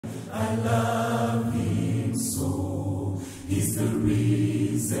I love him so. He's the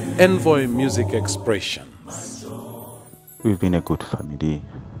reason. Envoy Music Expressions. We've been a good family.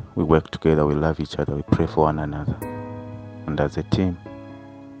 We work together, we love each other, we pray for one another. And as a team,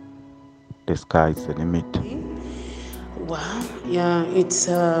 the sky is the limit. Wow, yeah, it's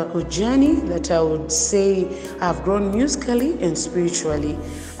a journey that I would say I've grown musically and spiritually.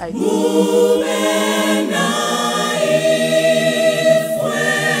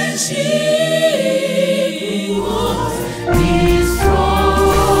 When she was, be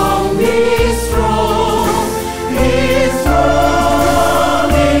strong, be strong, be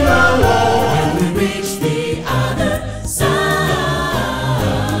strong in the Lord. When we reach the other side,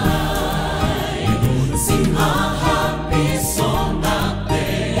 sing a happy song up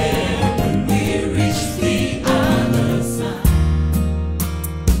there. When we reach the other side.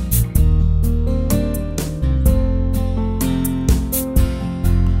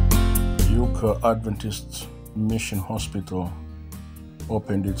 Yuka Adventist Mission Hospital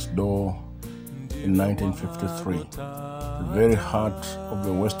opened its door in 1953, the very heart of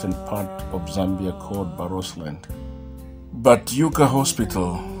the western part of Zambia called Barosland. But Yuka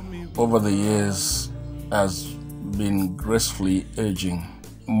Hospital over the years has been gracefully aging.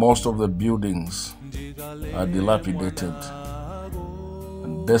 Most of the buildings are dilapidated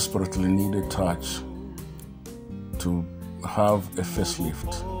and desperately need a touch to have a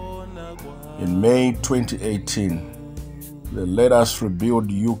facelift. In May 2018, the Let Us Rebuild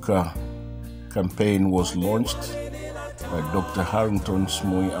Yuka campaign was launched by Dr. Harrington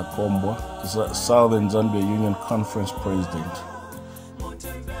Smui Akombwa, Southern Zambia Union Conference President,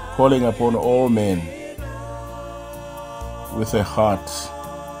 calling upon all men with a heart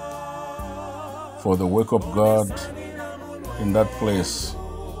for the work of God in that place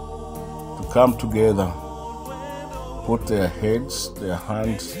to come together, put their heads, their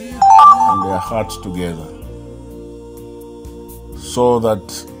hands, and their hearts together so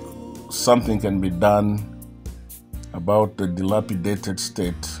that something can be done about the dilapidated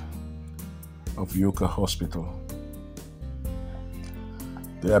state of Yuka Hospital.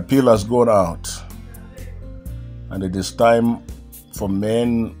 The appeal has gone out, and it is time for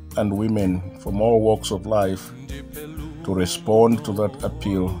men and women from all walks of life to respond to that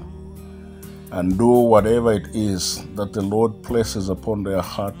appeal and do whatever it is that the Lord places upon their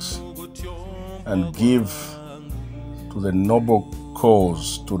hearts and give to the noble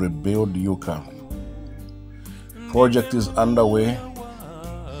cause to rebuild Yuka. Project is underway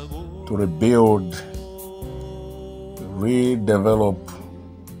to rebuild, redevelop,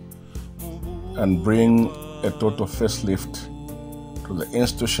 and bring a total facelift to the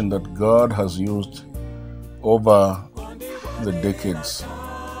institution that God has used over the decades,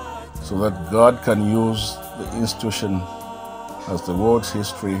 so that God can use the institution as the world's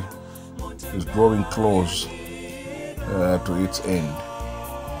history is drawing close to its end.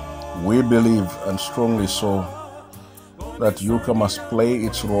 We believe, and strongly so, that Yuka must play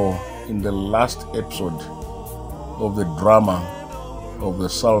its role in the last episode of the drama of the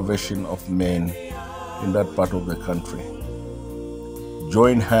salvation of men in that part of the country.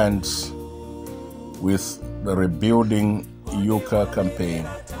 Join hands with the Rebuilding Yuka campaign.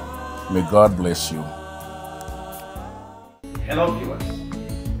 May God bless you. Hello viewers,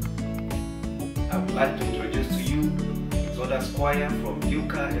 I would like to introduce to you Zoda's choir from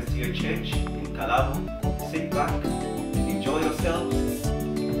Yuka SDA Church in KALABO. Sit back, enjoy yourselves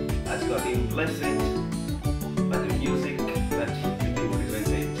as you are being blessed by the music that you've been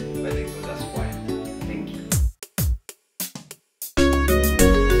presented by the Zoda's choir. Thank you.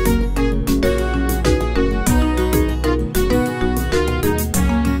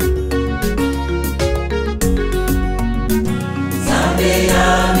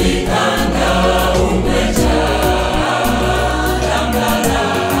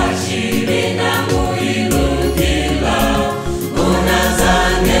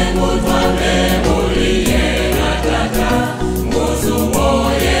 Unazange mutwale muli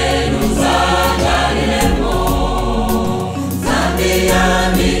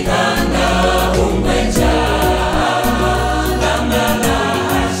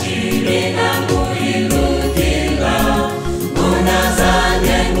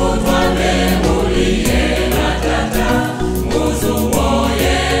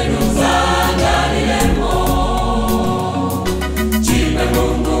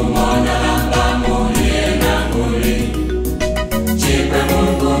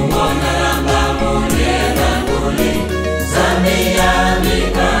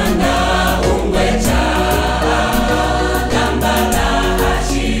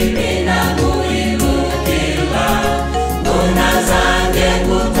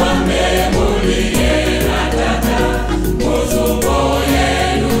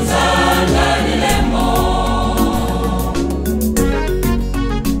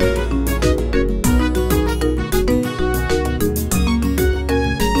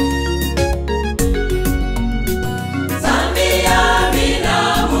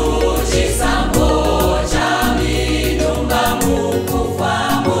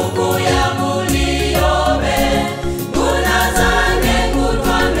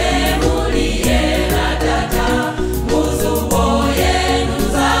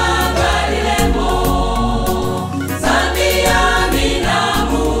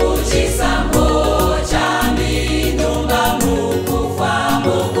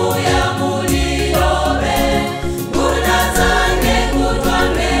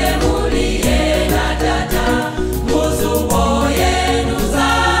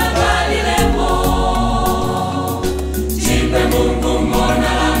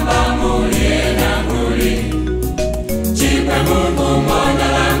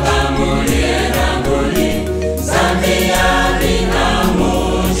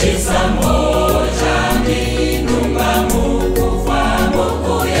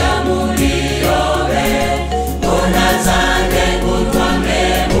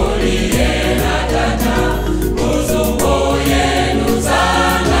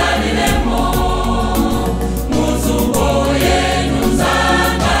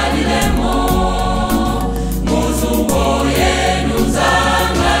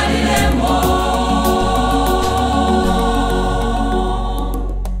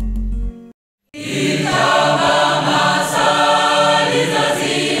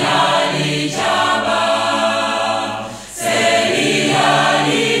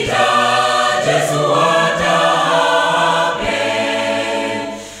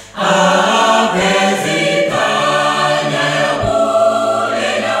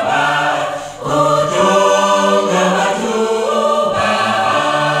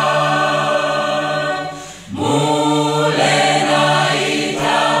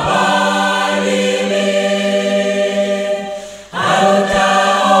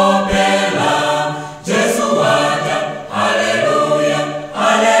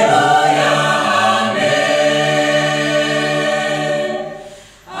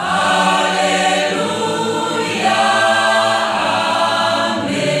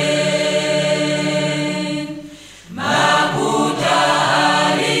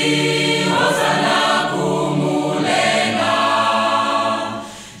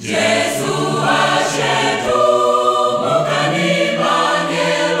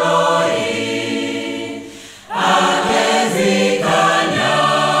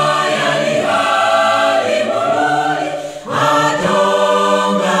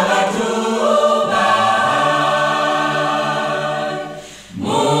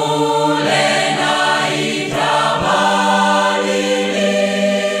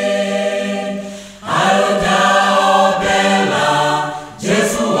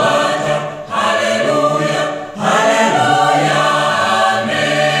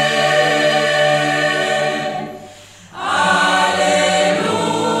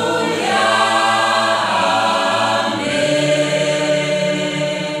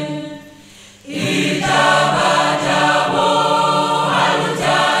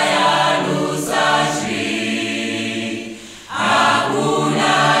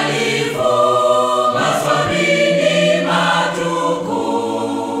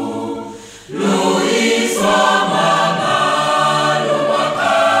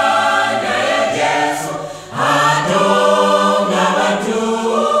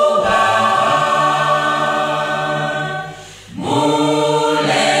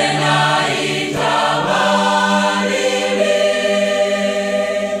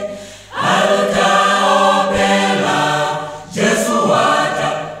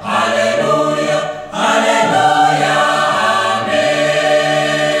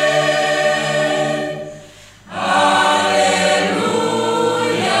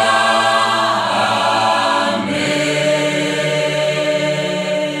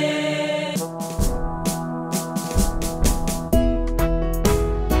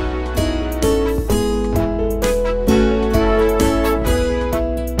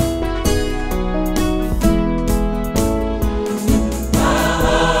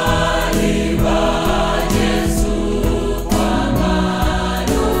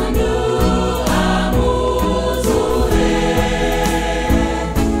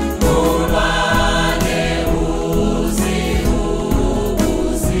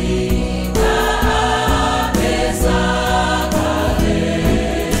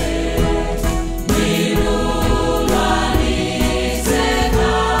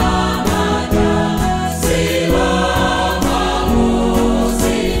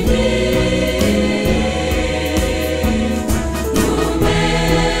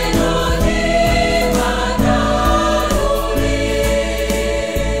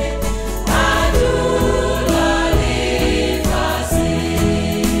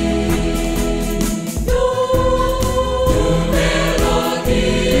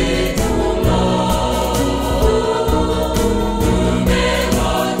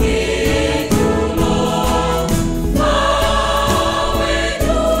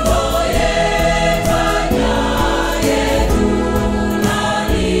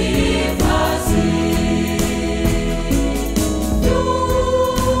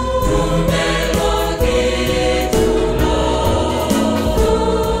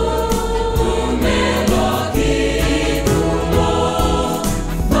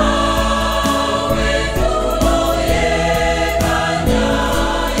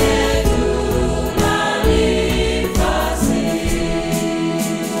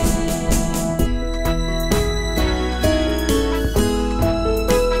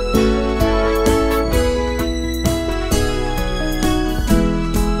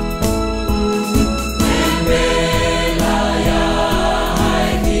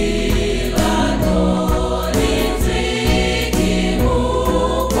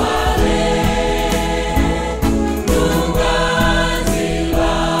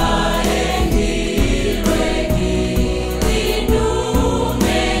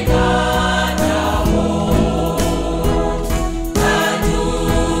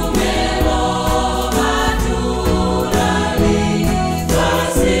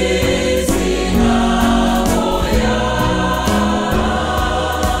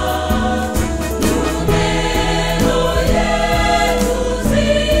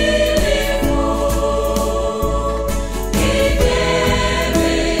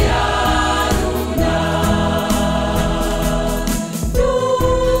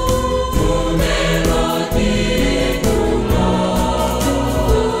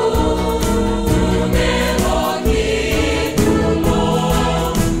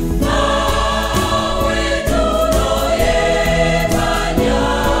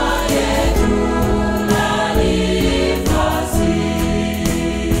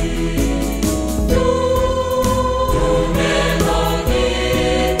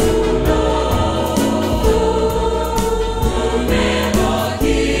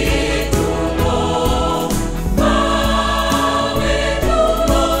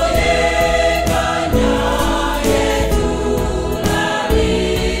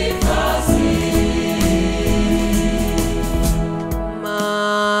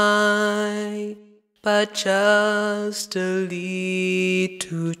but just a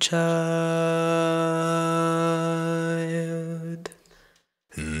little child.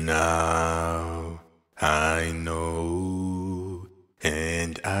 Now I know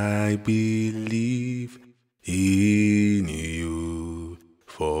and I believe in you,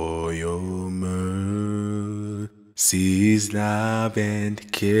 for your mercy's love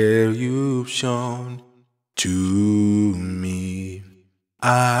and care you've shown to me.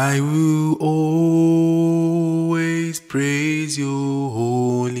 I will always praise your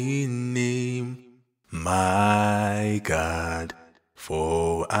holy name, my God,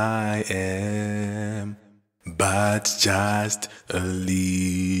 for I am but just a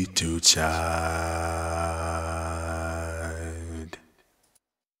little child.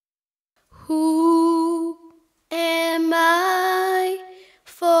 Who am I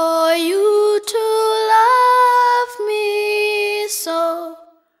for you to love me so?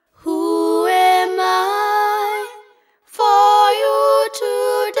 Who am I for you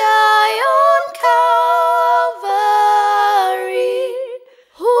to die on Calvary?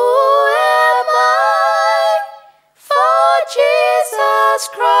 Who am I for Jesus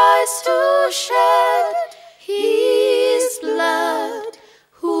Christ to shed his blood?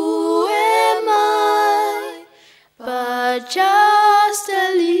 Who am I but just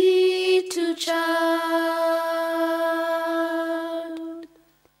a little child?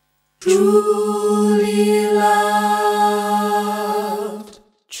 Truly love